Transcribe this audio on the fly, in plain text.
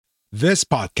This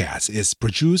podcast is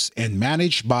produced and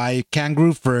managed by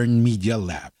Kangaroo Fern Media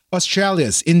Lab,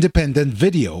 Australia's independent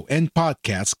video and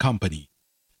podcast company.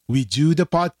 We do the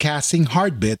podcasting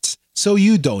hard bits so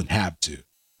you don't have to.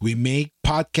 We make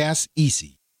podcasts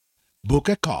easy. Book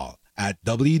a call at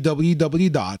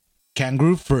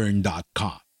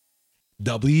www.kangaroofern.com.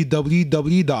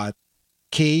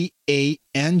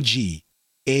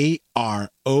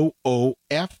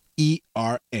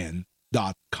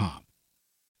 www.kangaroofern.com.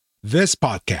 This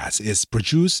podcast is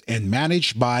produced and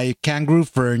managed by Kangaroo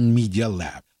Fern Media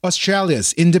Lab,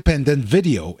 Australia's independent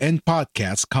video and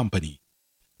podcast company.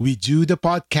 We do the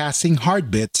podcasting hard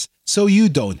bits so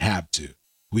you don't have to.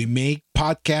 We make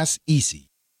podcasts easy.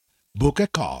 Book a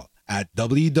call at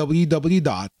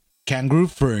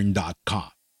www.kangaroofern.com.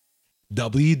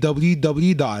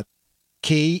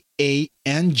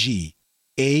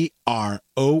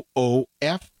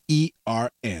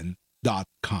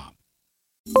 www.kangaroofern.com.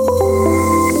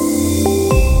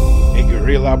 A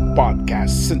Guerrilla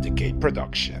Podcast Syndicate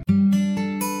production.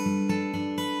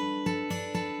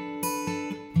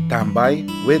 Tambay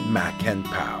with Mac and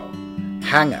Pow.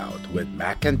 Hang out with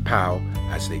Mac and Pow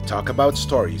as they talk about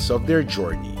stories of their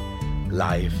journey,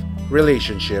 life,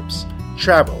 relationships,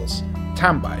 travels.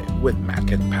 Tambay with Mac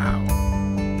and Pow.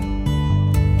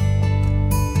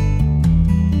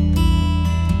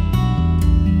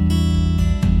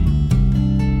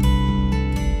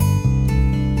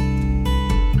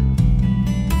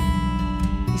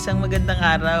 Isang magandang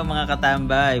araw mga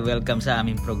katambay. Welcome sa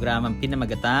aming programang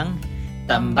pinamagatang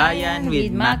Tambayan with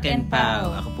Mac and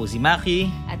Pow. Ako po si Maki.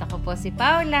 At ako po si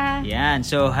Paula. Yan.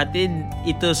 So, hatid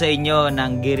ito sa inyo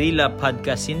ng Guerrilla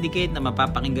Podcast Syndicate na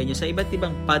mapapakinggan nyo sa iba't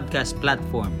ibang podcast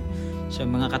platform. So,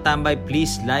 mga katambay,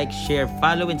 please like, share,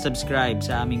 follow, and subscribe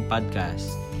sa aming podcast.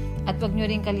 At huwag nyo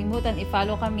rin kalimutan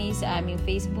i-follow kami sa aming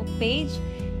Facebook page,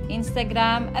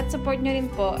 Instagram, at support nyo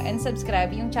rin po and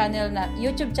subscribe yung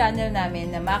YouTube channel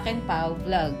namin na Mac and Pow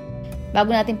Vlog.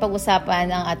 Bago natin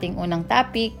pag-usapan ang ating unang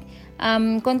topic,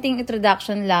 konting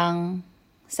introduction lang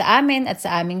sa amin at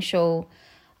sa aming show.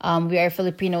 We are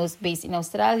Filipinos based in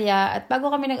Australia. At bago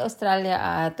kami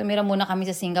nag-Australia, tumira muna kami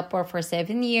sa Singapore for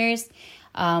 7 years.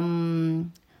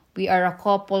 We are a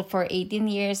couple for 18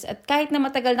 years. At kahit na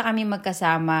matagal na kami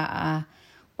magkasama,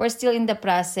 we're still in the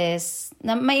process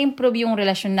na may improve yung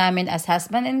relasyon namin as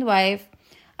husband and wife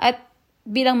at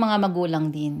bilang mga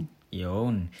magulang din.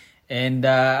 Yun. And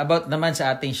about naman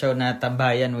sa ating show na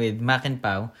Tambayan with Mac and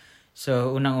Pow.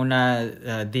 So, unang-una,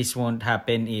 this won't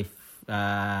happen if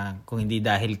kung hindi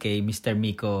dahil kay Mr.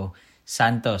 Miko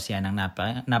Santos. Yan ang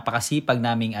napakasipag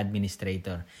naming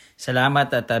administrator.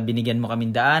 Salamat at binigyan mo kaming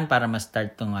daan para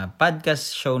ma-start tong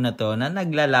podcast show na to na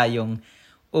naglalayong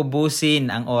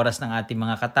ubusin ang oras ng ating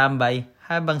mga katambay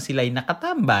habang sila'y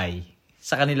nakatambay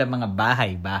sa kanilang mga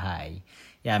bahay-bahay.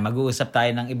 Yan, mag-uusap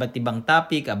tayo ng iba't ibang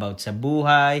topic about sa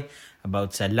buhay,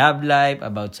 about sa love life,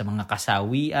 about sa mga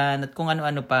kasawian, at kung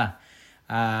ano-ano pa.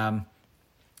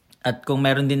 At kung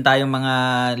meron din tayong mga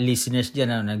listeners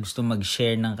dyan na gusto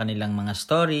mag-share ng kanilang mga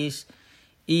stories,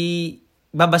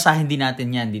 babasahin din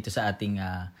natin yan dito sa ating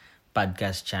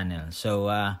podcast channel.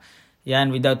 So,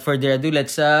 yan, without further ado,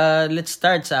 let's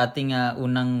start sa ating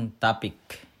unang topic.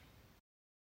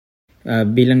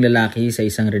 Bilang lalaki sa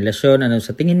isang relasyon, ano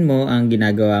sa tingin mo ang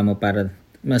ginagawa mo para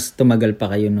mas tumagal pa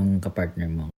kayo nung kapartner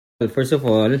mo? Well, first of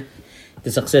all,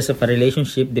 the success of a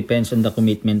relationship depends on the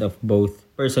commitment of both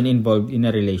person involved in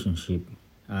a relationship.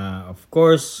 Of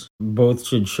course, both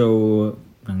should show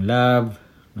ng love,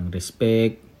 ng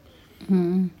respect,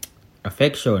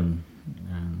 affection.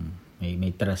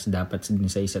 May trust dapat din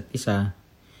sa isa't isa.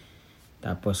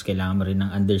 Tapos, kailangan mo rin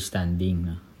ng understanding.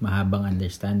 Mahabang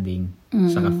understanding.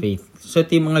 Saka faith. So,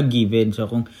 ito yung mga given. So,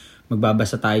 kung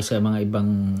magbabasa tayo sa mga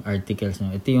ibang articles,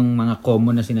 ito yung mga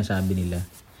common na sinasabi nila.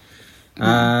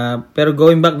 Pero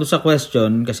going back do sa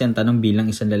question, kasi ang tanong bilang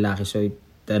isang lalaki, so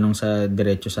tanong sa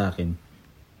diretso sa akin.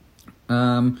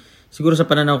 Siguro sa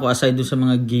pananaw ko, aside do sa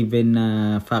mga given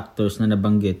na factors na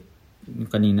nabanggit yung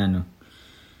kanina,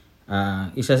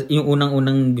 yung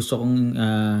unang-unang gusto kong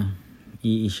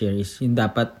i-share is yung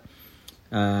dapat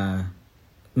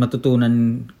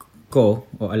matutunan ko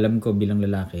o alam ko bilang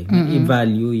lalaki na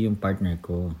i-value yung partner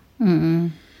ko.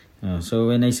 So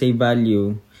when I say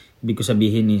value, ibig ko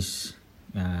sabihin is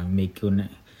I'll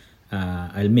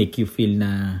make you feel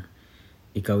na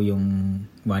ikaw yung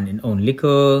one and only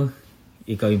ko,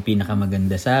 ikaw yung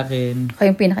pinakamaganda sa akin, Ikaw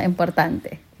yung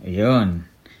pinaka-importante. Ayun.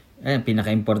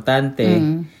 Pinaka-importante.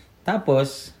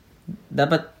 Tapos,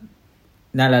 dapat,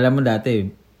 naalala mo dati,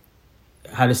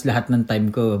 halos lahat ng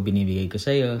time ko, binibigay ko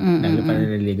sa'yo. Lalo pa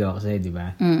naliligaw ako sa'yo, di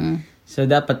ba? So,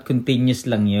 dapat continuous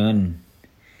lang yun.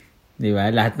 Di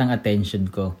ba? Lahat ng attention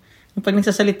ko. Pag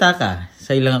nagsasalita ka,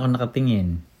 sa'yo lang ako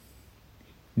nakatingin.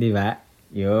 Di ba?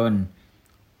 Yun.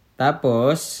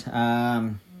 Tapos,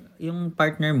 yung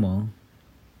partner mo,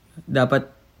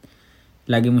 dapat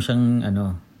lagi mo siyang,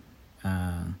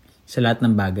 sa lahat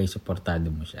ng bagay, supportado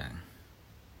mo siya.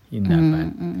 Yun dapat.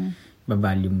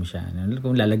 Bavalue mo siya.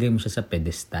 Kung lalagay mo siya sa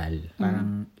pedestal,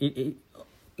 parang,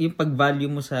 yung pag-value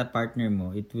mo sa partner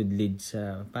mo, it would lead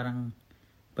sa, parang,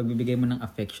 pagbibigay mo ng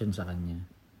affection sa kanya.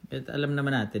 At alam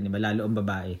naman natin, diba? Lalo ang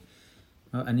babae.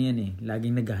 Ano yan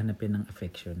laging naghahanap yan ng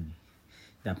affection.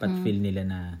 Dapat feel nila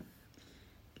na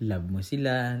love mo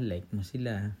sila, like mo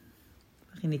sila,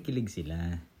 kinikilig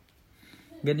sila.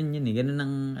 Ganun yun Ganun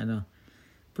ang,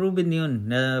 proven yun,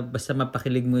 na basta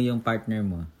mapakilig mo yung partner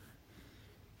mo,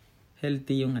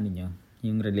 healthy yung,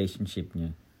 yung relationship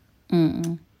nyo.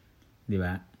 Di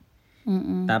ba?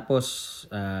 Tapos,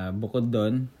 bukod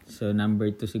doon, so number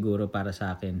 2 siguro para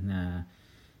sa akin na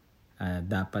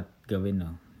dapat gawin,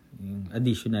 yung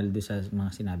additional do sa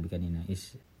mga sinabi kanina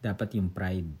is dapat yung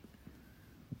pride.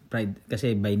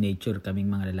 Kasi by nature kaming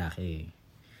mga lalaki,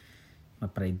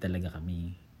 ma-pride talaga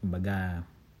kami. Kumbaga,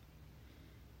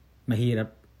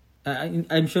 mahirap.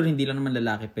 I'm sure hindi lang naman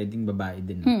lalaki, pwedeng babae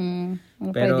din.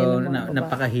 Pero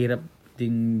napakahirap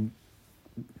ding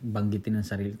banggitin ng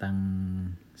salitang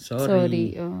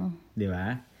sorry. Di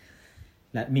ba?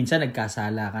 Minsan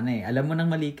nagkasala ka na Alam mo nang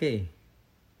mali ka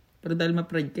Pero dahil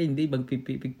ma-pride ka, hindi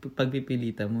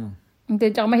pagpipilita mo.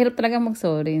 Hindi, tsaka mahirap talaga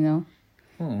mag-sorry, no?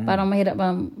 Oo. Parang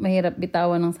mahirap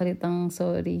bitawan ng salitang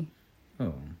sorry.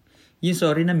 Oo. Yung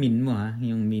sorry na mean mo,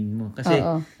 yung mean mo. Kasi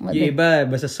yung iba,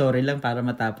 basta sorry lang para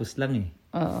matapos lang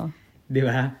Oo. Di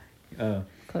ba? Oo.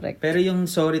 Correct. Pero yung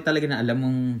sorry talaga na alam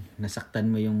mong nasaktan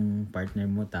mo yung partner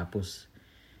mo tapos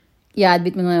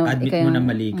admit mo na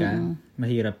mali ka,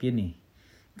 mahirap yun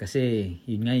Kasi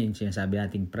yun nga yung sinasabi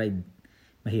nating pride.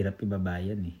 Mahirap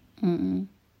ibabayan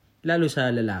Lalo sa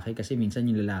lalaki kasi minsan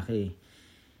yung lalaki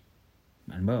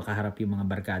kaharap yung mga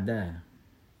barkada.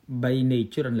 By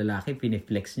nature, ang lalaki,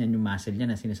 pineflex niya yung muscle niya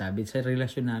na sinasabi. Sa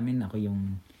relasyon namin, ako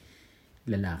yung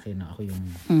lalaki, ako yung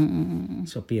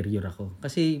superior ako.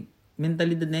 Kasi,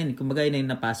 mentalidad na yun. Kumbaga yun na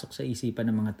yung napasok sa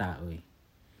isipan ng mga tao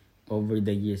over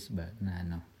the years ba,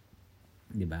 na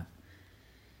di ba?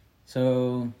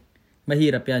 So,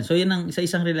 mahirap yan. So, yun ang sa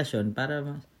isang relasyon, para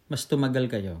mas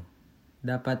tumagal kayo,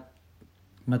 dapat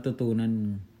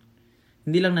matutunan,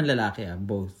 hindi lang ng lalaki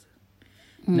both,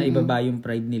 na ibaba yung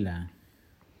pride nila.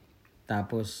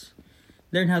 Tapos,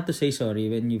 learn how to say sorry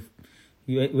when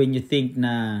you think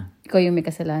na ikaw yung may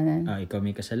kasalanan. Ikaw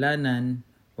may kasalanan,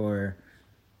 or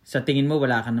sa tingin mo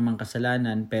wala ka namang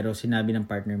kasalanan, pero sinabi ng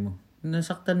partner mo,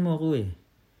 nasaktan mo ako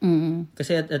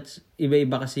Kasi at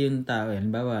iba-iba kasi yung tao.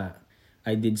 Halimbawa,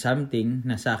 I did something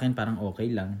na sa akin parang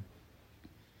okay lang.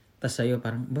 Tapos sa'yo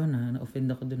parang, na-offend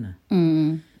ako dun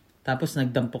Tapos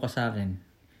nagdampo ka sa akin.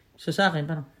 So sa akin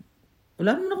parang,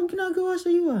 wala naman akong ginagawa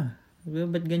sa'yo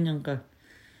Ba't ganyan ka?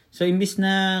 So, imbis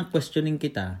na questioning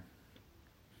kita,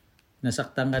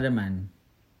 nasaktan ka naman,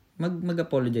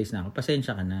 mag-apologize na ako.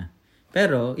 Pasensya ka na.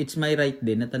 Pero, it's my right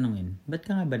din na tanungin, ba't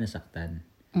ka nga ba nasaktan?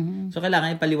 So,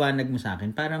 kailangan ipaliwanag mo sa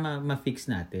akin para ma-fix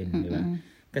natin. Di ba?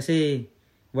 Kasi,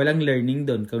 walang learning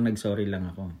doon kung nag-sorry lang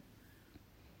ako.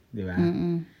 Di ba?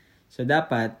 So,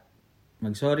 dapat,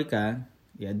 mag-sorry ka,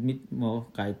 i-admit mo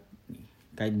kahit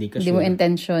di ka sure. Hindi mo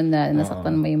intention na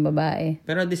nasaktan mo yung babae.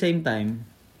 Pero at the same time,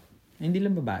 hindi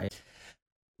lang babae.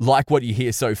 Like what you hear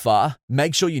so far?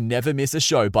 Make sure you never miss a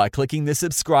show by clicking the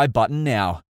subscribe button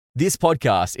now. This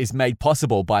podcast is made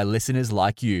possible by listeners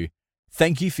like you.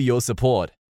 Thank you for your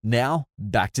support. Now,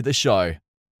 back to the show.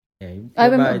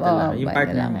 Babae talaga. Yung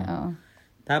partner mo.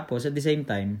 Tapos, at the same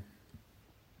time,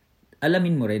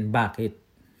 alamin mo rin bakit.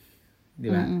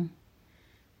 Di ba?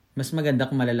 Mas maganda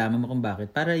kung malalaman mo kung bakit.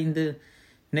 Para in the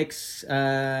next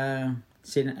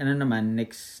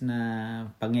next na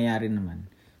pangyayari naman,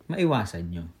 maiwasan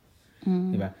nyo.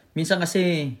 Diba? Minsan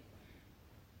kasi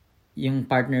yung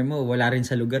partner mo wala rin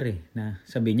sa lugar na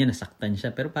sabihin niya nasaktan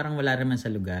siya pero parang wala rin man sa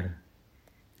lugar.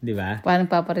 Diba? Parang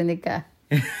paparinig ka.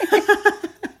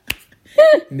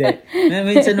 Hindi.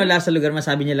 Minsan wala sa lugar,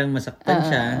 masabi niya lang masaktan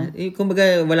siya.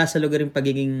 Kumbaga wala sa lugar yung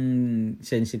pagiging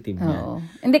sensitive niya.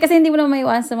 Hindi kasi hindi mo naman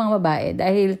maiwasan sa mga babae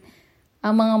dahil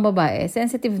ang mga babae,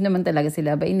 sensitive naman talaga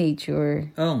sila by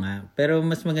nature. Oo nga. Pero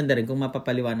mas maganda rin kung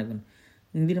mapapaliwanag ko.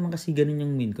 Hindi naman kasi ganun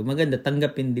yung mean ko. Maganda,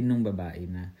 tanggapin din ng babae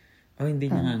na, hindi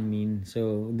niya nga mean.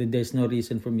 So, there's no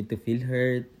reason for me to feel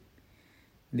hurt.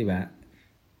 Di ba?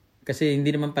 Kasi hindi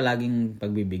naman palaging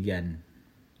pagbibigyan.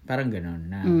 Parang ganun.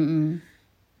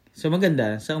 So,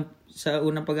 maganda. Sa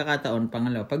unang pagkakataon,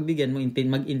 pangalawa, pagbigyan mo,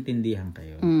 mag-intindihan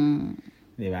kayo.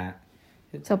 Di ba?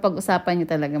 So, pag-usapan nyo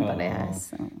talagang Oo.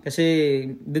 parehas. Kasi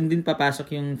dun din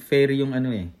papasok yung fair yung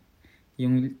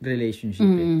yung relationship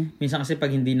Minsan kasi pag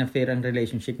hindi na fair ang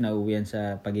relationship, nauuwian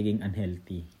sa pagiging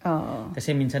unhealthy. Oo.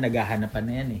 Kasi minsan naghahanapan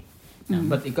na yan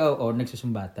ba't ikaw,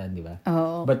 nagsusumbatan, di ba?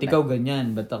 Oo. Ba't ikaw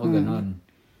ganyan? Ba't ako ganon?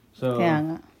 So, Kaya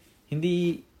nga.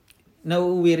 hindi,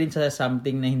 nauuwi rin sa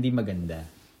something na hindi maganda.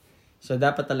 So,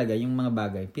 dapat talaga yung mga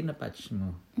bagay, pinapatch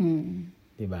mo.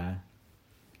 Di ba?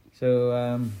 So,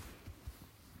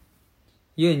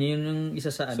 yun yung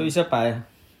isa sa So, isa pa,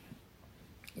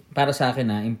 para sa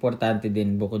akin importante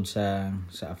din bukod sa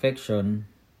affection,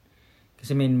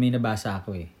 kasi may nabasa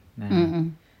ako na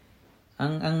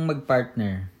ang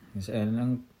mag-partner,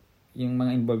 yung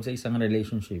mga involved sa isang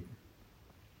relationship,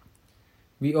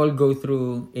 we all go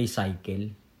through a cycle.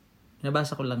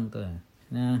 Nabasa ko lang to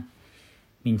na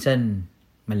minsan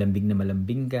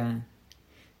malambing ka,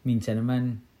 minsan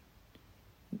naman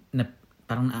na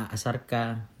parang naaasar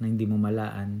ka na hindi mo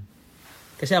malaan.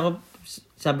 Kasi ako,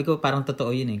 sabi ko parang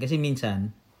totoo yun kasi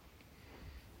minsan,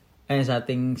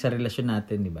 sa relasyon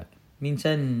natin, di ba?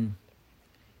 Minsan,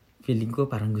 feeling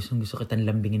ko parang gusto kitang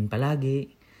lambingin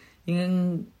palagi.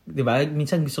 Yung, di ba?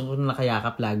 Minsan gusto ko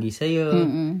nakayakap lagi sa'yo,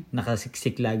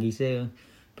 nakasiksik lagi sa'yo.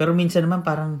 Pero minsan naman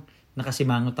parang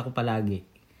nakasimangot ako palagi.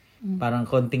 Parang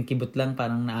konting kibot lang,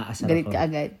 parang naaasar ako. Galit ka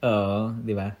agad. Oo,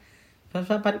 di ba?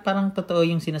 Parang totoo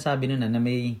yung sinasabi nun na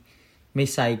may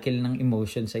cycle ng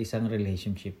emotion sa isang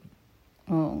relationship.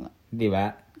 Oo nga. Di ba?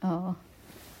 Oo.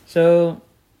 So,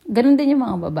 ganun din yung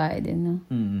mga babae din, no?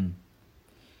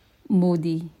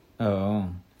 Moody.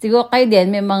 Oo. Siguro kayo din,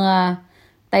 may mga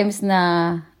times na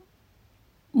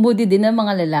moody din ng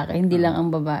mga lalaki, hindi lang ang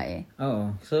babae.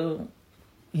 Oo. So,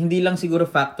 hindi lang siguro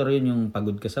factor yun yung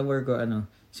pagod ka sa work o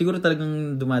ano. Siguro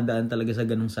talagang dumadaan talaga sa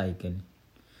ganung cycle.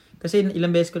 Kasi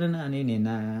ilang beses ko na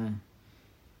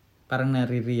parang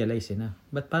nare-realize na.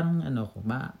 Ba't parang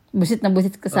Busit na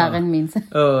busit ka sa akin minsan.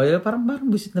 Oo, parang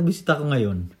busit na busit ako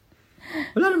ngayon.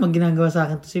 Wala namang ginagawa sa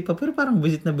akin to si Pa, pero parang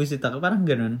busit na busit ako. Parang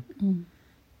ganun.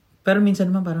 Pero minsan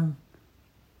naman parang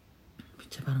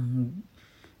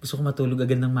gusto ko matulog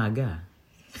agad ng maga.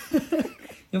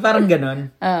 Yung parang ganun.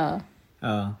 Oo.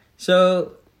 Oo. So,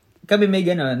 kami may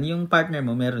ganun. Yung partner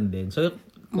mo meron din. So,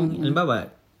 kung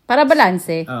halimbawa, para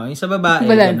balanse. yung sa babae,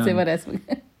 Balanse, ganun. pares.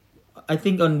 I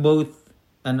think on both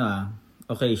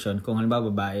occasion, kung halimbawa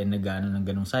babae nag-ano ng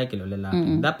ganung cycle o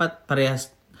lalaki, dapat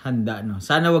parehas handa,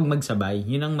 Sana wag magsabay.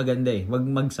 Yun ang maganda Wag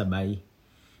magsabay.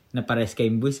 Na parehas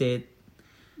kayong busit.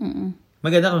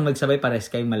 Maganda kung magsabay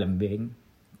parehas kayong malambing.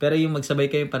 Pero yung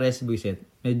magsabay kayong parehas busit,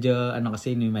 medyo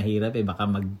kasi mahirap baka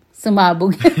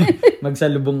sumabog.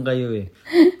 magsalubong kayo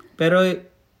Pero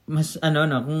mas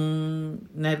kung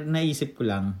naisip ko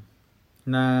lang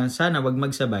na sana wag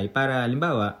magsabay para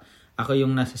halimbawa ako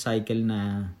yung nasa cycle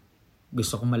na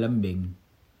gusto ko malambing.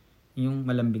 Yung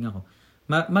malambing ako.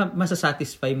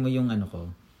 Masasatisfy mo yung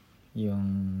yung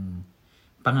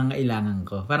pangangailangan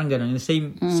ko. Parang gano'n.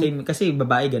 Same, kasi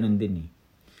babae gano'n din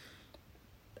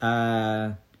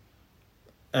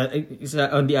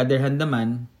on the other hand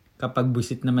naman, kapag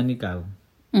busit naman ikaw,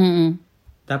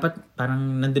 dapat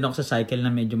parang nandun ako sa cycle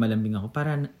na medyo malambing ako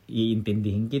para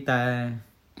iintindihin kita.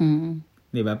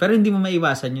 Diba? Pero hindi mo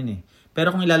maiwasan yun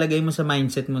Pero kung ilalagay mo sa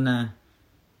mindset mo na,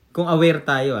 kung aware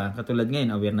tayo katulad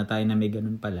ngayon, aware na tayo na may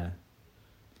ganun pala,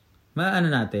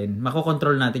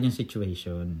 makokontrol natin yung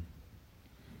situation.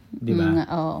 Diba?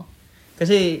 Oo.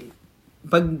 Kasi,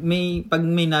 pag may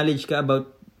knowledge ka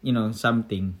about,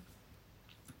 something,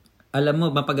 alam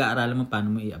mo, mapag-aaralan mo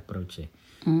paano mo i-approach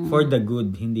For the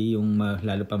good, hindi yung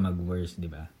lalo pa mag-worse,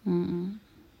 diba?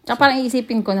 Tsaka parang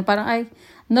iisipin ko na parang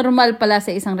normal pala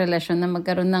sa isang relasyon na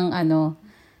magkaroon ng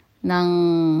ng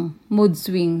mood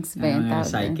swings ba yung tawag?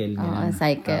 Cycle.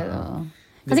 Cycle.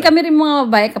 Kasi kami rin mga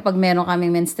babae kapag meron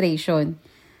kaming menstruation.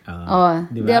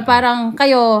 Diba parang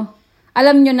kayo,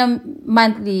 alam nyo na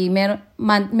monthly,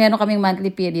 meron kaming monthly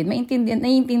period,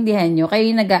 naiintindihan nyo, kayo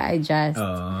yung nag-a-adjust.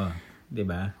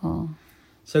 Diba?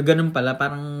 So, ganun pala,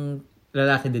 parang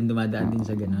lalaki din dumadaan din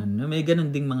sa ganun. May ganun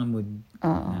ding mga mood.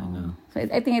 So,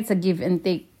 I think it's a give and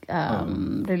take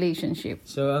relationship.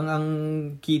 So, ang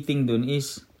key thing dun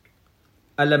is,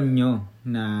 alam nyo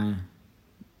na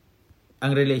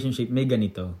ang relationship may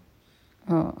ganito.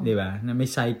 Di ba? Na may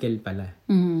cycle pala.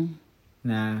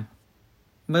 Na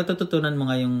matututunan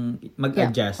mo nga yung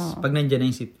mag-adjust pag nandiyan na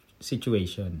yung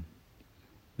situation.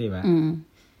 Di ba?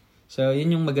 So,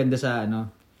 yun yung maganda sa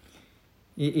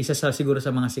isa siguro sa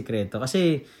mga sikreto.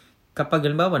 Kasi kapag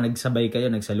halimbawa nagsabay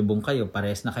kayo, nagsalubong kayo,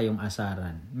 parehas na kayong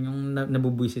asaran. Yung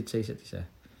nabubuisit sa isa't isa.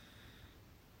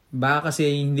 Baka kasi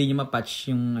hindi nyo ma-patch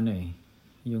yung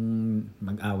yung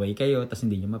mag-away kayo tapos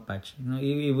hindi nyo ma-patch,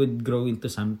 it would grow into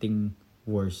something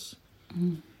worse.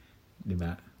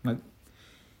 Diba?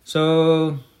 So,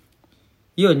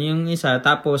 yun, yung isa.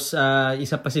 Tapos,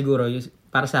 isa pa siguro,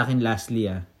 para sa akin lastly,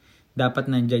 dapat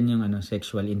nandyan yung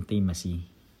sexual intimacy.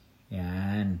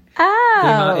 Yan.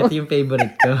 Ito yung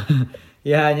favorite ko.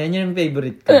 yan yung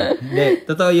favorite ko. Hindi,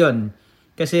 totoo yun.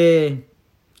 Kasi,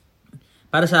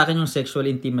 para sa akin yung sexual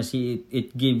intimacy,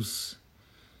 it gives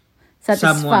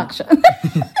satisfaction.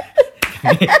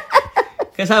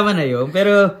 Kasama na yun.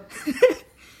 Pero,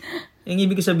 yung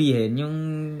ibig ko sabihin, yung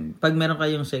pag meron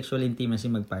kayong sexual intimacy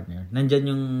mag-partner,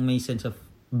 nandyan yung may sense of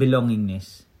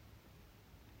belongingness.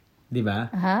 Di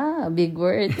ba? Big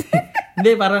word.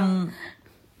 Hindi, parang,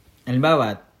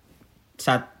 halimbawa,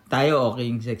 tayo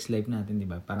okay yung sex life natin, di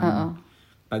ba? Parang,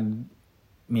 pag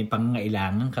may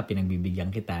pangangailangan ka, pinagbibigyan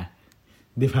kita.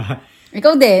 Di ba?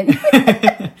 Ikaw din.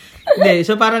 Hindi,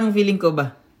 so parang feeling ko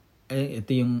ba,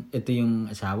 ito yung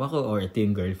asawa ko or ito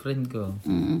yung girlfriend ko.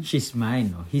 She's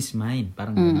mine or he's mine.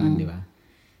 Parang gano'n, di ba?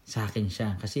 Sa akin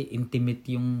siya. Kasi intimate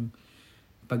yung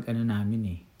namin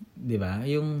eh. Di ba?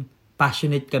 Yung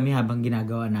passionate kami habang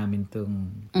ginagawa namin itong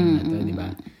di ba?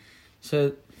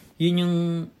 So, yun yung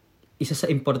isa sa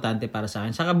importante para sa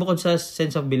akin. Saka bukod sa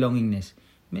sense of belongingness,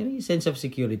 may sense of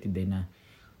security din na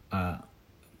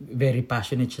very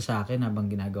passionate siya sa akin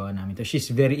habang ginagawa namin ito. She's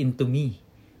very into me.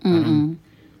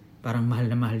 Parang mahal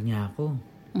na mahal niya ako.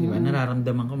 Di ba?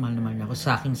 Nararamdaman ko mahal na mahal niya ako.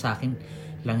 Sa akin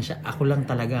lang siya. Ako lang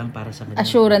talaga ang para sa kanya.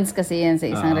 Assurance kasi yan sa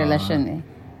isang relasyon eh.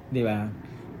 Di ba?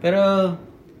 Pero,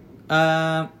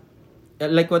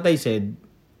 like what I said,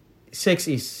 sex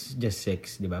is just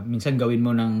sex, di ba? Minsan gawin mo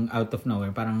ng out of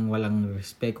nowhere, parang walang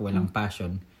respect, walang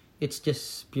passion. It's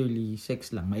just purely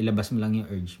sex lang. Mailabas mo lang yung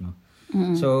urge mo.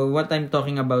 So, what I'm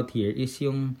talking about here is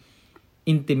yung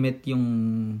intimate yung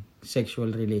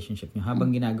sexual relationship nyo.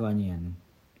 Habang ginagawa nyo yan,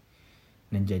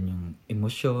 nandyan yung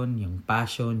emosyon, yung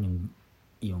passion,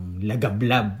 yung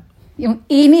lagablab. Yung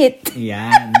init.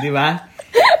 Yan, di ba?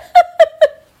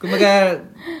 Kumbaga,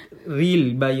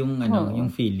 real ba yung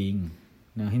yung feeling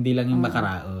na hindi lang yung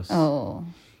makaraos. Oo.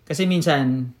 Kasi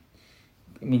minsan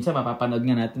mapapanood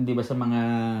nga natin 'di ba sa mga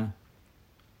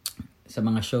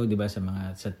show 'di ba sa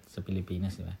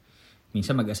Pilipinas 'di ba.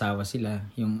 Minsan mag-asawa sila,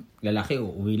 yung lalaki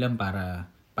uuwi lang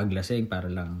para paglasing para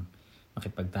lang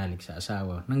makipagtalik sa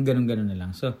asawa. Nang ganun-ganun na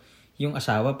lang. So, yung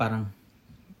asawa parang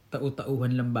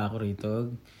tau-tauhan lang ba ako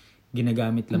rito?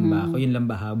 Ginagamit lang ba ako? Yun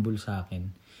lang ba habol sa akin?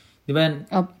 'Di ba?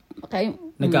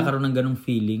 Nagkakaroon ng ganung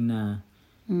feeling na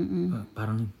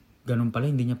parang ganun pala,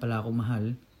 hindi niya pala ako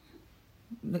mahal.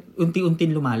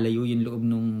 Unti-unting lumalayo yung loob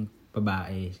nung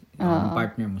babae, yung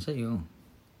partner mo sa'yo.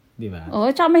 Di ba? Oo,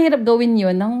 tsaka mahirap gawin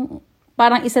yun.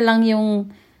 Parang isa lang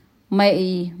yung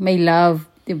may love,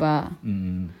 di ba?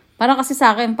 Parang kasi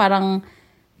sa akin, parang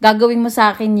gagawin mo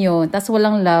sa akin yun, tas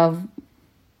walang love.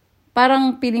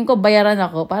 Parang feeling ko bayaran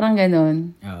ako, parang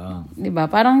ganun. Oo. Di ba?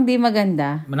 Parang hindi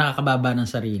maganda. Nakakababa ng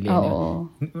sarili.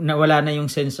 Oo. Nawala na yung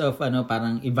sense of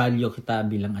parang i-value kita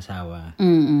bilang asawa.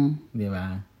 Di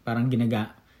ba? Parang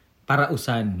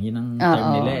parausan. Yun ang term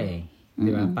nila eh. Di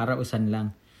ba? Parausan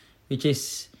lang. Which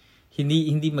is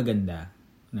hindi maganda.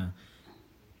 No.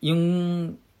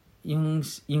 Yung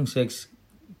sex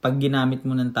pag ginamit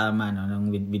mo ng tama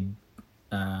with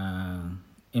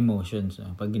emotions,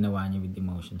 pag ginawa niyo with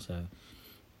emotions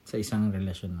sa isang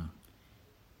relasyon,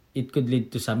 it could lead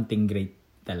to something great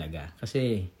talaga.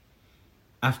 Kasi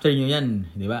after nyo yan,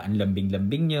 di ba, ang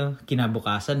lambing-lambing nyo,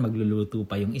 kinabukasan magluluto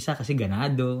pa yung isa kasi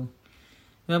ganado.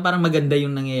 Diba, parang maganda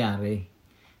yung nangyayari.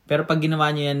 Pero pag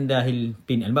ginawa nyo yan dahil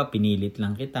pinilit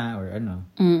lang kita or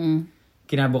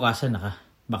kinabukasan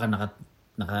baka naka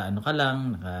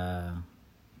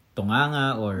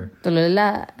tunganga or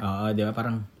tulala. Oo, di ba,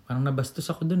 parang nabastos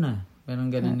ako dun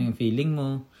Parang ganun yung feeling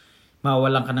mo.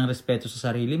 Mawawalan ka ng respeto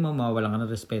sa sarili mo, mawawalan ka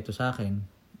ng respeto sa akin.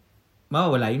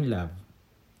 Mawawala yung love.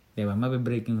 Diba?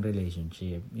 Mabibreak yung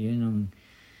relationship. Yun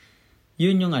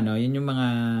yung mga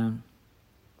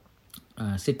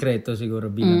sikreto siguro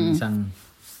bilang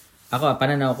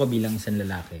pananaw ko bilang isang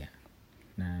lalaki.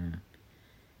 Na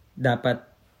dapat,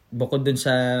 bukod dun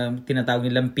sa tinatawag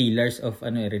nilang pillars of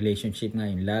relationship nga,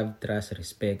 yung love, trust,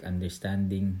 respect,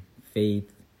 understanding,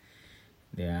 faith.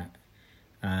 Diba?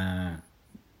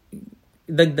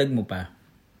 Dagdag mo pa.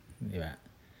 Diba?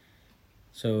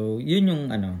 So, yun yung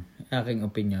aking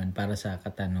opinion para sa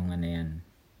katanungan na yan.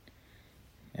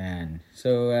 Yan.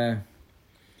 So,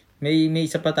 may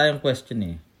isa pa tayong question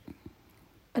eh.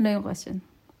 Ano yung question?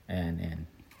 Ayan.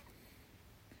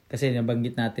 Kasi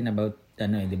nabanggit natin about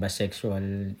di ba,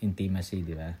 sexual intimacy,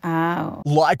 di ba?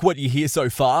 Like what you hear so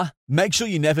far? Make sure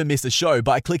you never miss a show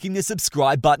by clicking the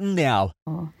subscribe button now.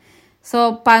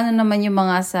 So, paano naman yung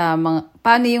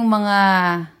paano yung mga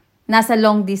nasa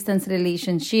long distance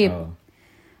relationship? Oo.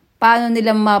 Paano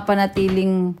nila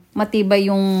mapanatiling matibay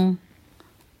yung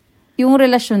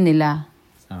relasyon nila?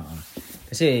 Oo.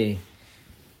 Kasi,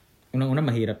 unang-una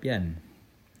mahirap yan.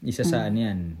 Isa sa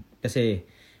yan. Kasi,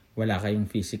 wala kayong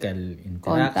physical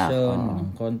interaction,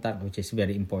 contact, which is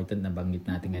very important na banggit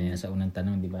natin ganyan sa unang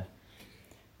tanong, di ba?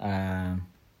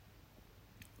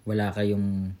 Wala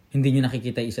kayong, hindi nyo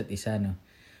nakikita isa't isa, no?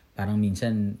 Parang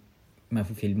minsan,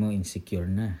 ma-feel mo insecure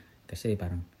na. Kasi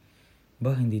parang,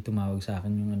 hindi tumawag sa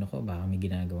akin yung baka may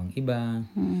ginagawang iba.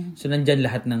 So, nandyan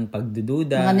lahat ng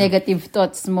pagdududa. Mga negative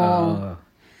thoughts mo.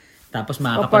 Tapos,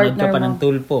 makakapanood ka pa ng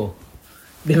tulpo.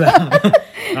 Di ba?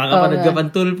 Makakapanood ka pa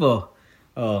ng tulpo.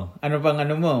 Ano pang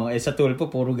mo? Sa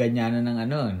tulpo, puro ganyanan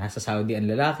ng nasa Saudi ang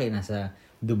lalaki, nasa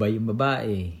Dubai yung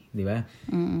babae, di ba?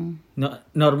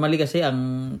 Normally kasi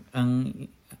ang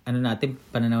natin,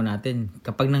 pananaw natin,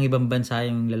 kapag nang ibang bansa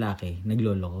yung lalaki,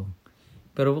 nagloloko.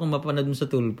 Pero kung mapanood mo sa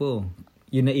tulpo,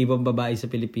 yun na ibang babae sa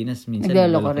Pilipinas, minsan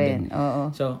nagloloko rin.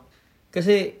 Oo. So,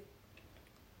 kasi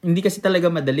hindi kasi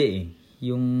talaga madali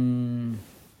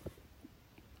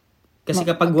kasi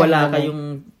kapag wala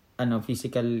kayong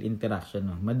physical interaction,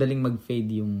 madaling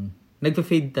mag-fade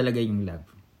nagfa-fade talaga yung love.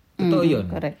 Totoo yun.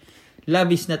 Correct.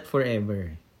 Love is not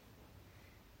forever.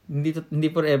 Hindi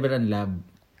forever ang love.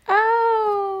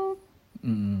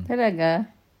 Talaga?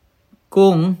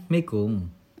 May kung.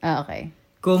 Okay.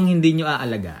 Kung hindi nyo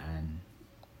aalagaan.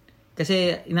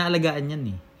 Kasi inaalagaan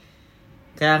yan eh.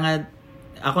 Kaya nga,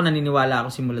 ako naniniwala ako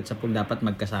simulat sa pool, dapat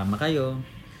magkasama kayo.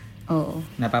 Oo.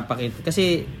 Napapakita.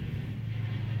 Kasi,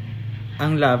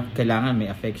 ang love, kailangan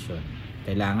may affection.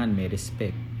 Kailangan may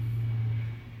respect.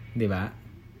 Di ba?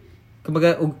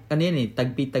 Kumbaga,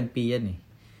 tagpi-tagpi yan eh.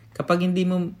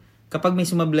 Kapag may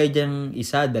sumablay dyang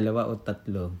isa, dalawa o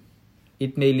tatlo,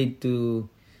 it may lead to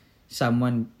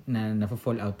someone na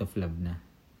na-fall out of love na.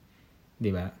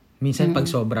 Di ba? Minsan pag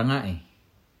sobra nga eh.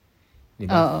 Di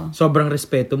ba? Sobrang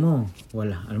respeto mo.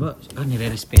 Wala.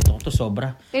 Nire-respeto ko to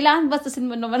sobra. Kailangan bastasin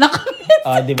mo naman ako.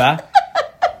 Di ba?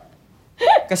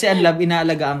 Kasi ang love,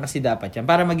 inaalagaan kasi dapat yan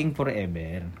para maging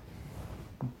forever.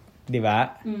 Di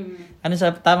ba?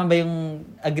 Tama ba yung,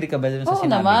 agree ka ba dun sa Oo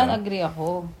sinabi naman, ko? agree ako.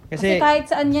 Kasi kahit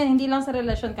saan yan, hindi lang sa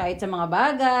relasyon, kahit sa mga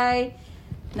bagay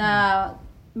na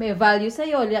may value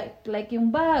sa'yo, like yung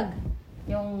bag,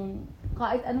 yung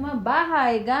kahit ano man,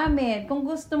 bahay, gamit. Kung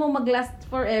gusto mo mag-last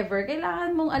forever,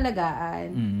 kailangan mong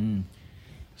alagaan.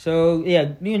 So,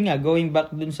 yeah, yun nga, going back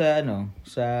dun sa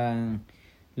sa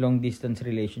long distance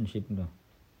relationship, no.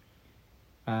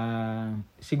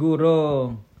 Siguro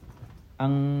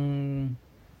ang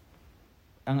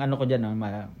ko diyan,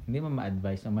 hindi mo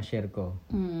ma-advise, ma-share ko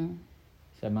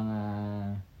sa mga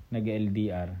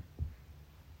nag-LDR.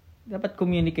 Dapat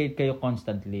communicate kayo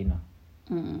constantly, no.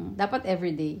 Dapat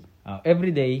everyday.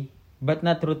 Everyday, but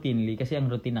not routinely, kasi ang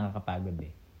routine nakakapagod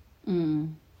eh.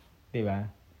 'Di ba?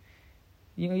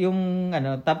 Yung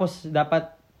tapos dapat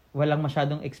walang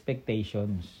masyadong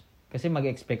expectations. Kasi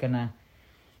mag-expect ka na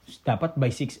dapat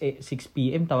by 6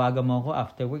 p.m. tawagan mo ako,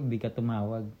 after work di ka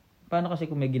tumawag. Paano kasi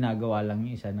kung may ginagawa lang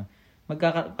yung isa, no?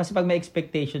 Kasi pag may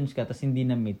expectations ka tapos hindi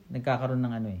na meet, nagkakaroon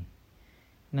ng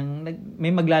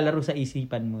may maglalaro sa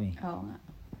isipan mo eh. Oo nga.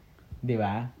 'Di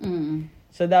ba?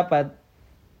 So dapat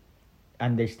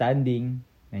understanding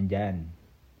nandyan.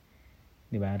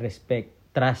 'Di ba?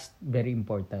 Respect, trust, very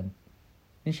important.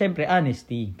 And syempre,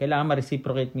 honesty. Kailangan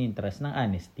ma-reciprocate mo yung trust ng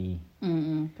honesty.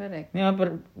 Correct.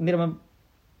 Hindi naman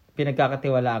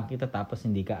pinagkakatiwalaan kita tapos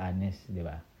hindi ka honest, di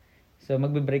ba? So,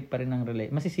 magbe-break pa rin ng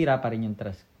masisira pa rin yung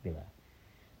trust, di ba?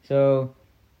 So,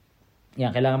 yan,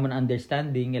 kailangan mo ng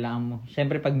understanding, kailangan mo,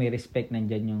 syempre pag may respect,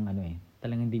 nandyan yung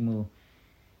talagang hindi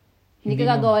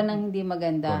ka gagawa ng hindi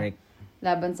maganda. Correct.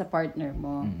 Laban sa partner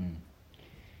mo.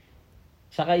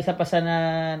 Saka isa pa sa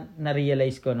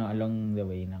na-realize ko along the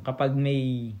way na kapag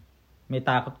may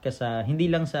takot ka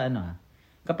hindi lang sa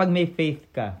kapag may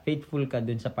faithful ka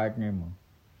dun sa partner mo,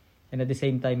 and at the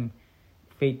same time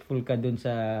faithful ka dun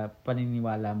sa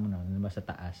paniniwala mo sa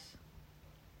taas.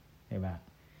 Diba?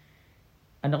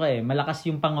 Malakas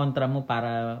yung pangontra mo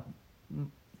para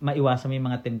maiwasan mo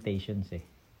yung mga temptations eh.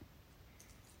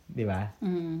 Diba?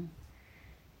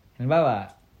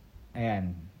 Halimbawa,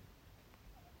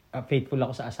 faithful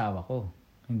ako sa asawa ko.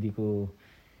 Hindi ko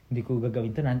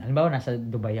gagawin to. Halimbawa, nasa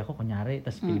Dubai ako, kunyari,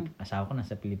 tapos asawa ko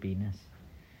nasa Pilipinas.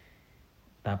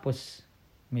 Tapos,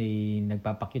 may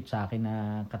nagpapakyut sa akin na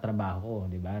katrabaho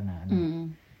ko, di ba?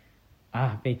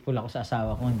 faithful ako sa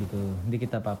asawa ko, hindi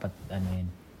kita yun.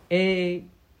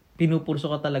 Pinupurso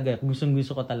ko talaga,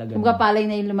 gustong-gusto ko talaga. Kung kapalay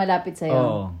na yung lumalapit sa'yo.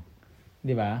 Oo.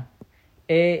 Di ba?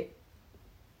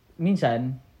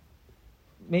 Minsan,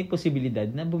 may posibilidad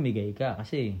na bumigay ka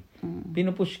kasi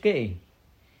pinupush ka eh.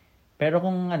 Pero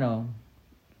kung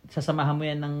sasamahan mo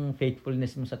yan ng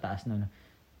faithfulness mo sa taas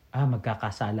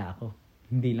magkakasala ako.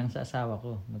 Hindi lang sa asawa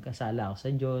ko. Magkasala ako sa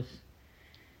Diyos.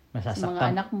 Masasaktan. Sa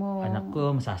mga anak mo. Anak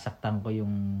ko, masasaktan ko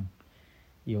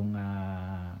yung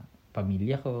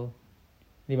pamilya ko.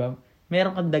 Di ba?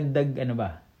 Meron kang dagdag,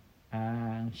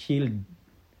 shield.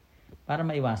 Para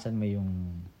maiwasan mo yung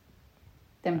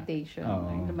temptation.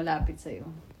 Yung lumalapit sa'yo.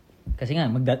 Kasi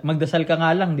nga, magdasal ka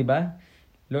nga lang, di ba?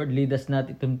 Lord, lead us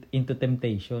not into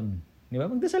temptation. Di ba?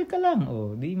 Magdasal ka lang.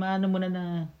 Di maano mo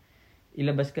na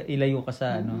ilayo ka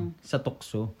sa sa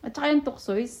tukso. At saka yung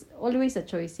tukso is always a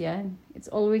choice yan.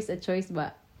 It's always a choice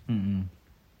ba?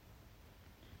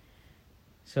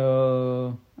 So,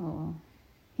 oo.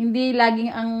 Hindi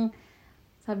laging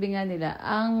sabi nga nila,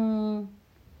 ang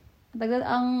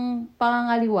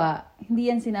pangangaliwa, hindi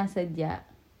yan sinasadya.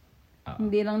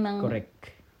 Hindi lang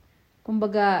correct.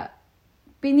 Kumbaga,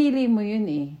 pinili mo yun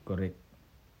eh. Correct.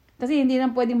 Kasi hindi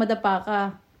lang pwedeng madapa ka.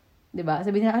 Diba?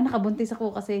 Sabi nila, nakabuntis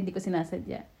ako kasi hindi ko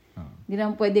sinasadya. Hindi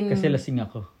lang pwedeng... Kasi lasing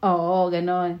ako. Oo,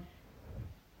 ganon.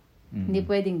 Hindi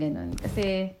pwedeng ganon.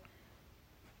 Kasi,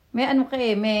 may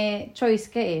choice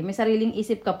ka eh. May sariling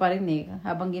isip ka pa rin eh.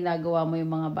 Habang ginagawa mo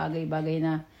yung mga bagay-bagay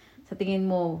na sa tingin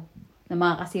mo na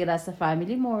makakasira sa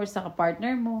family mo or sa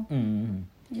partner mo.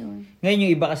 Yun. Ngayon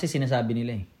yung iba kasi sinasabi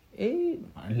nila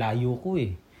ang layo ko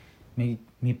eh.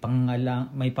 May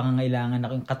pangangailangan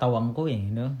ako yung katawan ko eh,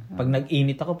 no? Pag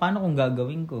nag-init ako, paano kung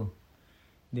gagawin ko?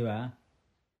 'Di ba?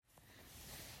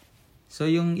 So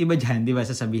yung iba diyan, 'di ba,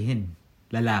 sasabihin,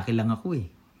 lalaki lang ako eh.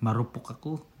 Marupok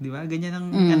ako, 'di ba? Ganyan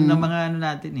ang mga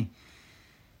natin eh.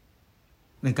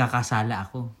 Nagkakasala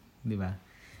ako, 'di ba?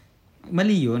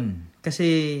 Mali 'yun kasi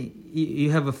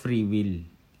you have a free will.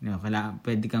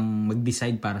 Pwede kang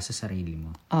mag-decide para sa sarili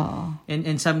mo. Oo.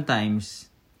 And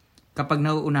sometimes kapag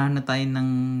nauunahan na tayo ng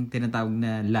tinatawag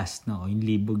na lust, o yung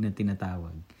libog na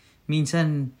tinatawag,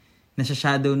 minsan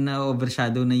overshadow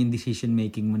na yung decision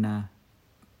making mo na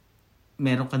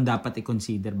meron kang dapat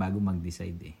i-consider bago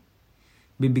mag-decide eh.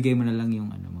 Bibigay mo na lang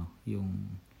yung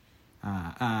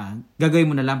gagawin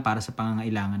mo na lang para sa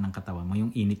pangangailangan ng katawan mo,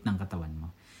 yung init ng katawan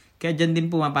mo. Kaya dyan din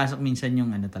pumapasok minsan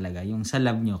yung talaga, yung sa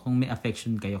love nyo, kung may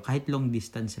affection kayo, kahit long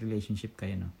distance relationship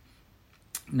kayo,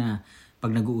 na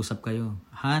pag nag-uusap kayo,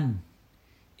 Han,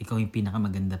 ikaw yung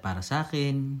pinakamaganda para sa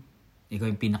akin, ikaw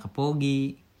yung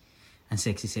pinakapogi, ang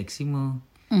sexy-sexy mo,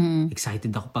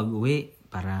 excited ako pag uwi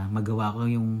para magawa ko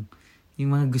yung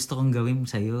mga gusto kong gawin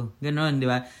sa'yo. Ganon, di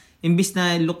ba? Imbis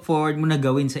na look forward mo na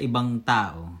gawin sa ibang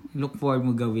tao, look forward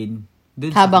mo gawin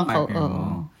dun sa partner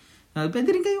mo. Pwede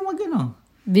rin kayo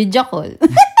video call.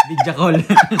 Video call.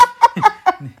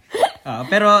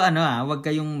 Pero wag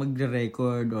kayong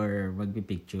magre-record or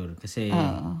magpi-picture kasi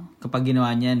kapag ginawa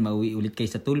niyan, mauwi ulit kayo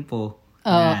sa tulpo.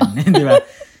 Di ba?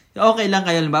 Okay lang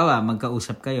kayo, halimbawa,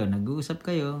 magkausap kayo, nag-uusap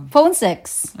kayo. Phone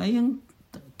sex. Yung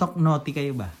talk naughty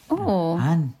kayo ba? Oo.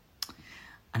 Han,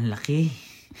 ang laki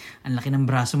ng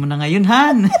braso mo na ngayon,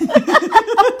 Han.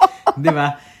 Di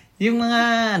ba? Yung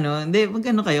mga,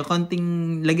 kayo,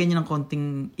 lagyan nyo ng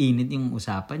konting init yung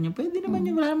usapan nyo. Pwede naman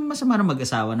yung wala masama na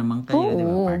mag-asawa naman kayo, di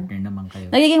ba? Partner naman kayo.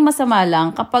 Nagiging masama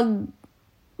lang kapag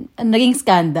naging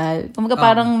scandal. Kumbaga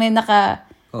parang may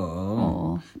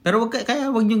Oo. Pero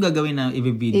wag nyo gagawin na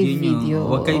i-video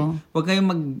nyo. Wag kayo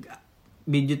mag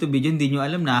video to video, hindi nyo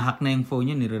alam, nahack na yung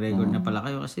phone nyo, nire-record na pala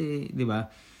kayo kasi, di ba?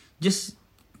 Just,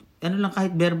 lang,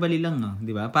 kahit verbally lang, no?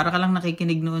 Di ba? Para ka lang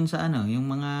nakikinig noon sa yung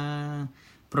mga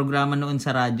programa noon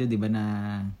sa radyo, di ba, na...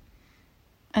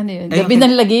 yun? Gabi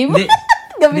ng Lagim?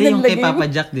 Gabi ng yung Lagim? Kay Papa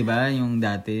Jack, di ba? Yung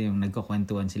dati, yung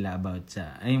nagkukwentuhan sila about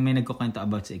yung may nagkukwento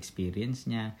about sa experience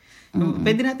niya.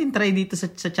 Pwede natin try dito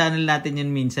sa channel natin yun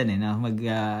minsan, no?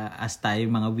 Mag-ask tayo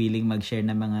mga willing mag-share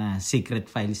ng mga secret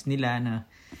files nila, no?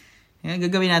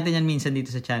 Gagawin natin yan minsan dito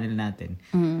sa channel natin.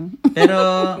 Pero,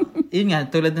 yun nga,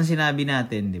 tulad ng sinabi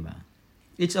natin, di ba?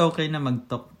 It's okay na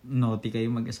mag-talk naughty kayo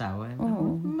mag-asawa.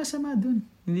 Masama dun.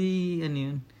 Hindi,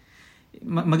 yun.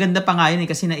 Maganda pa nga yun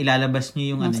kasi nailalabas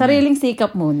nyo yung sariling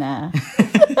sikap muna.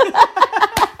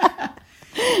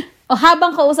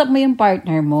 Habang kausap mo yung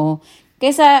partner mo,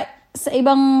 kaysa sa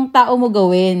ibang tao mo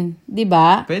gawin, di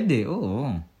ba? Pwede, oo.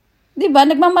 Di ba?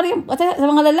 Nagmamaryam, sa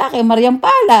mga lalaki, Maryam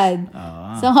Palad.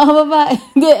 Sa mga babae,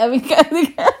 hindi,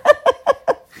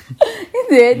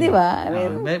 hindi, di ba?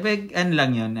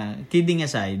 Lang yun. Kidding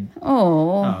aside.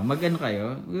 Oo. Mag-ano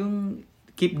kayo, yung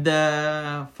keep the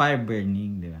fire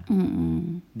burning, di ba?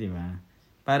 Di ba?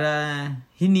 Para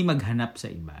hindi maghanap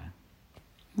sa iba.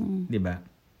 Di ba?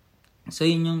 So,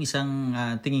 yun yung isang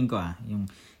tingin ko yung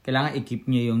kailangan i-keep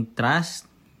nyo yung trust,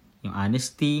 yung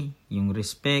honesty, yung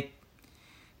respect,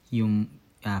 yung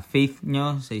faith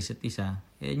nyo sa isa't isa,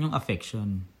 yan yung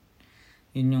affection.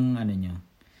 Yun yung nyo.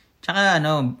 Tsaka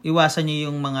iwasan nyo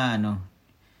yung mga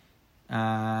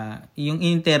yung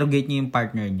interrogate nyo yung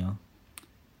partner nyo.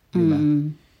 Diba?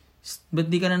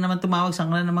 Ba't di ka na naman tumawag? Saan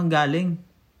ka na naman galing?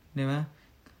 Diba?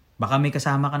 Baka may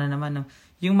kasama ka na naman. No?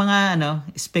 Yung mga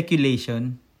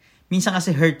speculation, minsan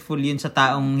kasi hurtful yun sa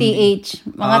taong...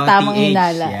 mga tamang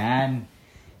hinala. Yan.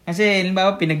 Kasi,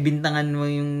 halimbawa, pinagbintangan mo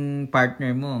yung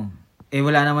partner mo.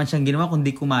 Wala naman siyang ginawa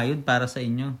kundi kumayod para sa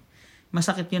inyo.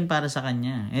 Masakit yun para sa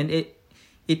kanya. And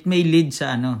it may lead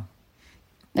sa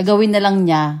nagawin na lang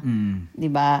niya. Di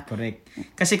ba? Correct.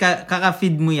 Kasi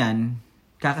kaka-feed mo yan,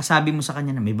 kakasabi mo sa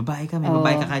kanya na may babae ka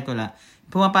kahit wala.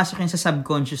 Pumapasok yan sa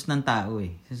subconscious ng tao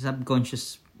Sa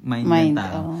subconscious mind ng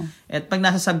tao. At pag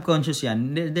nasa subconscious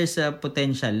yan, there's a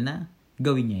potential na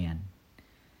gawin niya yan.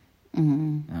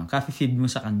 Ka-feed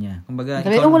mo sa kanya. Kumbaga,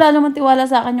 wala naman tiwala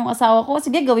sa akin yung asawa ko.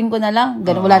 Sige, gawin ko na lang.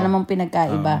 Wala namang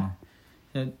pinagkaiba.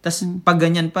 Tapos pag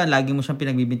ganyan pa, lagi mo siyang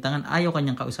pinagbibintangan, ayaw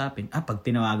kanyang kausapin. Pag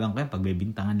tinawagan ko yan,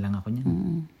 pagbibintangan lang ako niyan.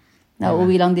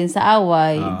 Nauuwi lang din sa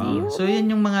away. So yan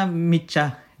yung mga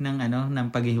mitya ng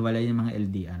paghihiwalay ng mga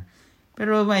LDR.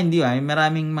 Pero hindi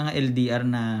maraming mga LDR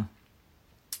na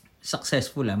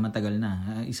successful matagal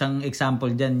na. Isang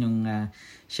example diyan yung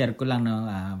share ko lang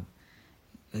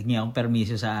hingi akong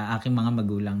permiso sa aking mga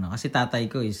magulang kasi tatay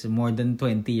ko is more than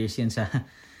 20 years yan sa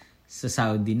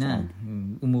Saudi na.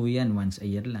 Umuwi yan once a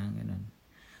year lang. Ganun.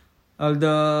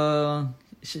 Although,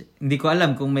 hindi ko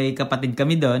alam kung may kapatid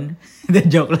kami doon.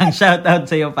 Joke lang. Shoutout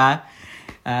sa'yo pa.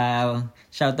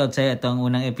 Shoutout sa'yo. Itong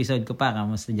unang episode ko pa.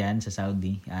 Kamusta dyan sa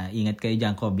Saudi? Ingat kayo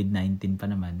dyan. COVID-19 pa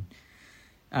naman.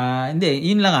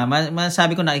 Hindi. Yun lang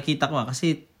masabi ko, nakikita ko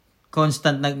kasi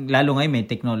constant, lalo ngayon may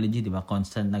technology, di ba?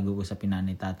 Constant nag-uusap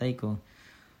nanay tatay ko.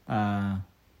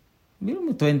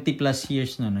 20 plus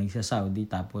years nagsa Saudi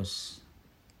tapos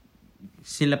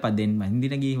sila pa din hindi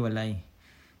naghihiwalay.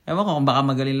 Ewan ko kung baka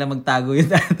magaling lang magtago yung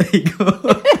tatay ko.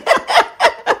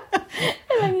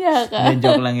 Langya ka.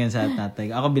 Joke lang yun sa tatay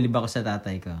ko. Ako bilib ako sa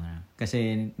tatay ko.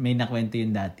 Kasi may nakwento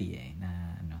yun dati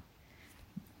na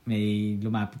may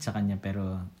lumapit sa kanya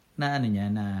pero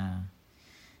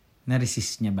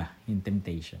na-resist niya ba yung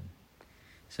temptation.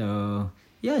 So,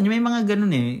 yun, may mga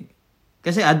ganun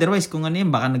Kasi otherwise, kung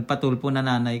baka nagpatulpo na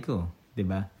nanay ko.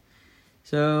 Diba?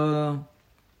 So,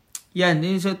 yan.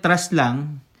 So, trust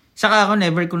lang. Saka ako,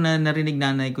 never ko na narinig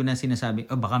nanay ko na sinasabi,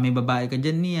 baka may babae ka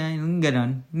dyan niya. Yung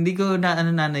ganon. Hindi ko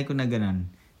nanay ko na ganon.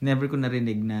 Never ko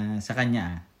narinig na sa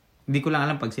kanya. Hindi ko lang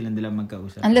alam pag silang dala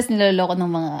magkausap. Unless niloloko ng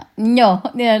mga...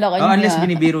 Niloloko niyo. Unless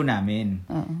binibiro namin.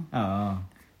 Oo.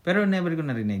 Pero never ko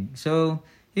narinig. So,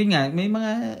 yun nga. May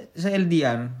mga... Sa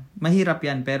LDR, mahirap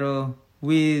yan. Pero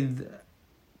with...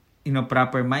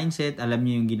 proper mindset, alam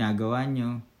niyo yung ginagawa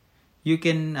niyo, you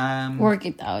can work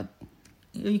it out.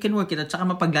 You can work it out, saka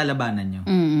mapaglalabanan niyo.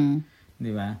 Di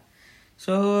ba?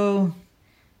 So,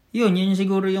 yun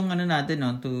siguro yung natin,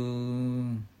 to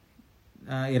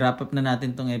i-wrap up na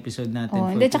natin tong episode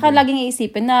natin. Hindi, tsaka laging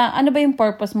iisipin na ano ba yung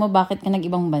purpose mo, bakit ka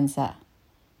nag-ibang bansa?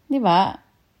 Di ba?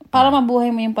 Para mabuhay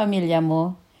mo yung pamilya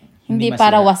mo. Hindi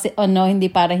para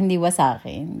hindi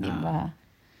wasakin. Di ba?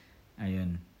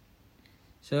 Ayun.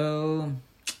 So,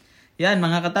 yan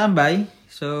mga katambay.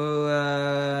 So,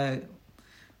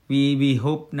 we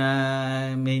hope na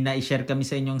may na-share kami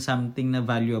sa inyong something na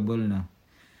valuable, no?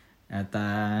 At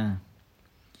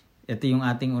ito yung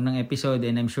ating unang episode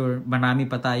and I'm sure marami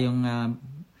pa tayong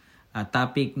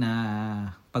topic na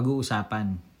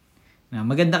pag-uusapan.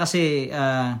 Maganda kasi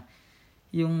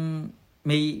yung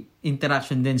may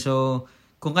interaction din. So,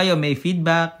 kung kayo may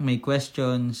feedback, may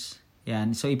questions,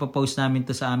 yan. So, ipopost namin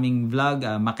to sa aming vlog,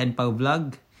 Maken Pao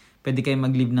Vlog. Pwede kayong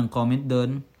mag-leave ng comment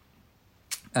doon.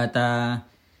 At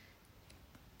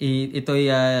ito'y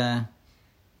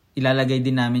ilalagay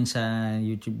din namin sa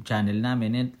YouTube channel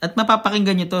namin. At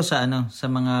mapapakinggan nyo to sa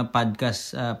mga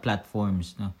podcast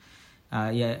platforms. No?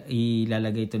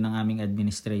 Ilalagay ito ng aming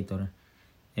administrator.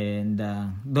 And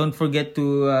don't forget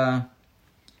to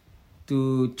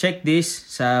check this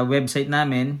sa website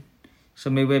namin.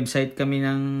 So may website kami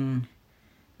ng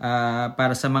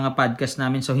para sa mga podcast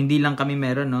namin. So hindi lang kami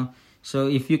meron, no. So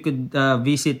if you could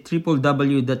visit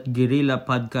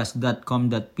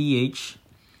www.guerrillapodcast.com.ph.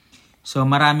 So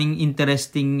maraming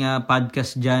interesting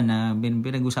podcast diyan na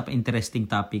pinag-usapan, interesting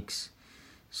topics.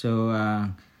 So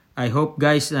I hope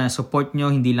guys support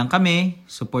nyo hindi lang kami,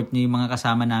 support nyo yung mga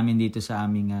kasama namin dito sa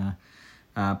aming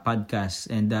podcast.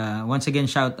 And once again,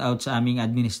 shout out sa aming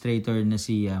administrator na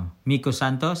si Miko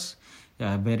Santos.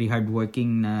 Very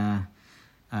hardworking na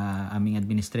aming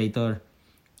administrator.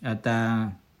 At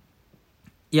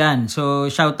yan, so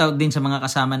shout out din sa mga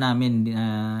kasama namin,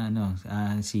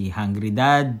 si Hungry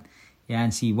Dad,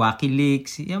 yan, si Wacky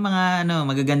Leaks, yung mga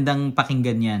magagandang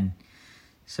pakinggan yan.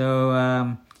 So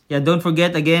don't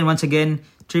forget once again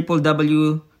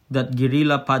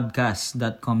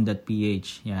www.guerrillapodcast.com.ph.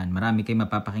 Yan, marami kayong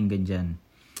mapapakinggan dyan.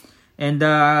 And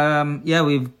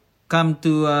we've come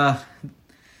to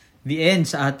the end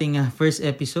sa ating first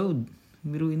episode.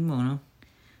 Biruin mo, no?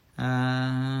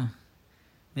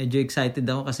 Medyo excited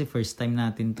ako kasi first time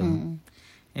natin to.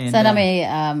 And, sana may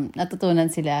natutunan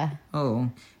sila.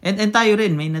 Oo. And tayo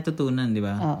rin may natutunan, di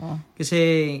ba? Oo. Kasi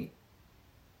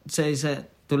sa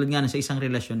tulad nga sa isang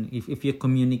relasyon, if you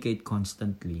communicate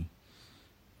constantly,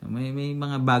 may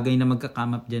mga bagay na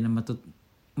magka-come up dyan na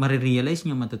marirealize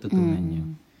nyo, matututunan nyo.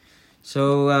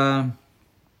 So,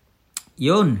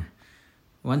 yun.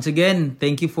 Once again,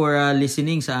 thank you for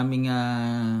listening sa aming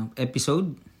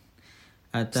episode.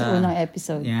 At, sa unang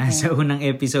episode. Yeah, sa unang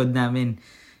episode namin.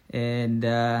 And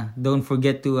don't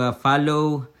forget to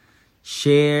follow,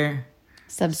 share,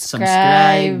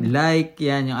 subscribe, like,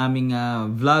 yan yung aming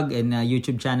vlog and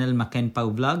YouTube channel, Maken Pao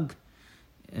Vlog.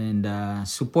 And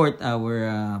support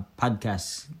our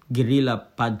podcast,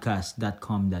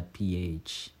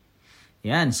 guerrillapodcast.com.ph.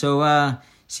 Yan, so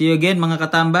see you again mga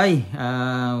katambay.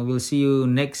 We'll see you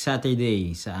next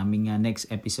Saturday sa aming next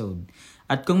episode.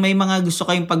 At kung may mga gusto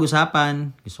kayong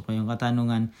pag-usapan, gusto kayong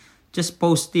katanungan, just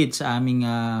post it sa aming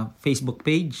Facebook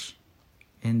page.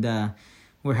 And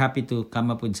we're happy to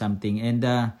come up with something. And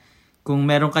kung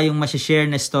meron kayong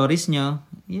masishare na stories nyo,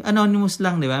 anonymous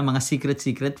lang, di ba? Mga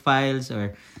secret files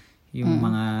or yung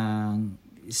mga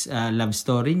love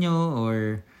story nyo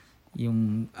or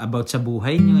yung about sa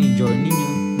buhay nyo, yung journey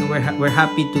nyo. We're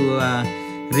happy to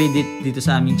read it dito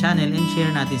sa aming channel and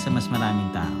share natin sa mas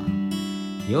maraming tao.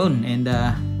 Yun. And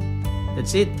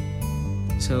that's it.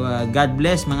 So, God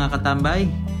bless mga katambay.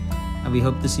 We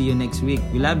hope to see you next week.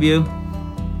 We love you.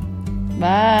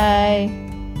 Bye!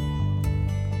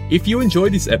 If you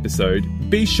enjoyed this episode,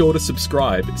 be sure to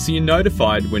subscribe so you're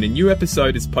notified when a new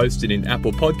episode is posted in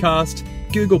Apple Podcast,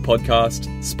 Google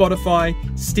Podcast, Spotify,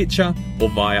 Stitcher, or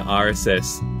via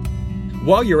RSS.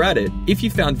 While you're at it, if you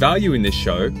found value in this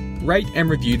show, rate and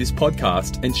review this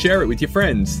podcast and share it with your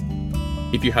friends.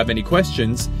 If you have any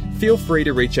questions, feel free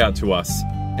to reach out to us.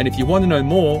 And if you want to know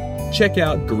more, check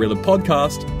out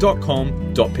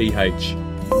guerrillapodcast.com.ph.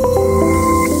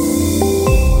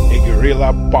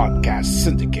 Guerrilla Podcast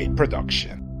Syndicate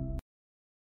production.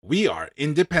 We are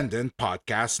Independent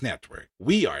Podcast Network.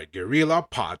 We are Guerrilla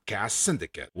Podcast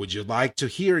Syndicate. Would you like to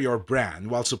hear your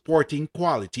brand while supporting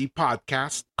quality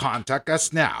podcasts? Contact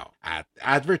us now at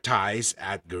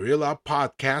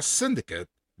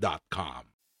advertise@guerrillapodcastsyndicate.com.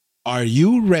 Are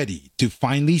you ready to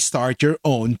finally start your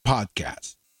own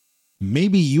podcast?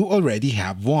 Maybe you already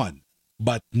have one,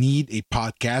 but need a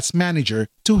podcast manager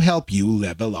to help you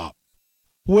level up.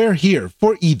 We're here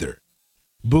for either.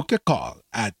 Book a call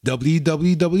at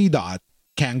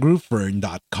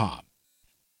www.kangaroofern.com,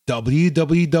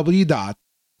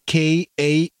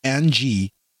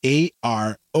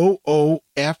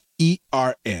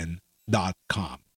 www.kangaroofern.com,